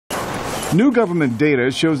New government data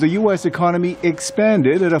shows the U.S. economy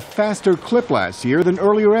expanded at a faster clip last year than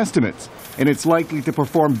earlier estimates, and it's likely to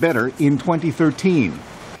perform better in 2013.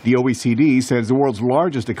 The OECD says the world's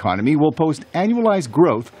largest economy will post annualized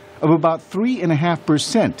growth of about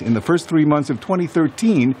 3.5% in the first 3 months of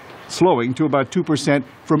 2013, slowing to about 2%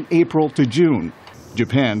 from April to June.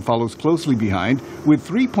 Japan follows closely behind with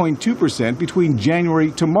 3.2% between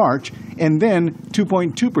January to March and then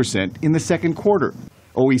 2.2% in the second quarter.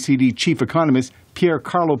 OECD chief economist Pier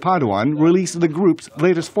Carlo Padoan released the group's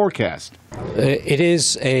latest forecast. It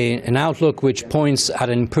is an outlook which points at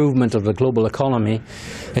an improvement of the global economy,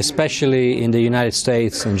 especially in the United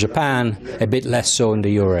States and Japan, a bit less so in the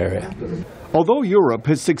euro area. Although Europe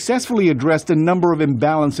has successfully addressed a number of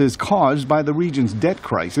imbalances caused by the region's debt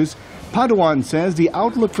crisis, Padoan says the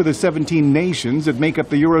outlook for the 17 nations that make up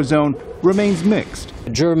the Eurozone remains mixed.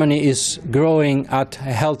 Germany is growing at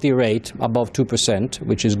a healthy rate, above 2%,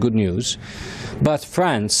 which is good news. But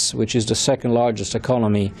France, which is the second largest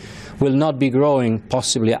economy, will not be growing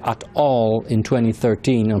possibly at all in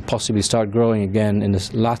 2013 and possibly start growing again in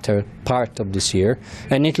the latter part of this year.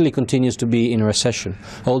 And Italy continues to be in recession,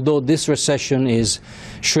 although this recession is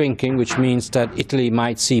shrinking, which means that Italy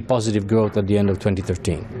might see positive growth at the end of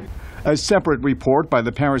 2013. A separate report by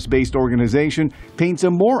the Paris-based organization paints a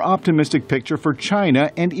more optimistic picture for China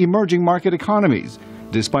and emerging market economies.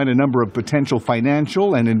 Despite a number of potential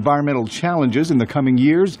financial and environmental challenges in the coming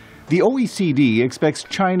years, the OECD expects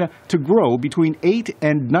China to grow between 8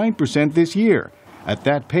 and 9% this year. At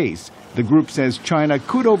that pace, the group says China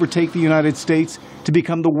could overtake the United States to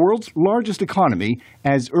become the world's largest economy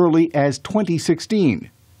as early as 2016.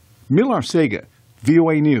 Arcega,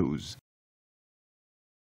 VOA News.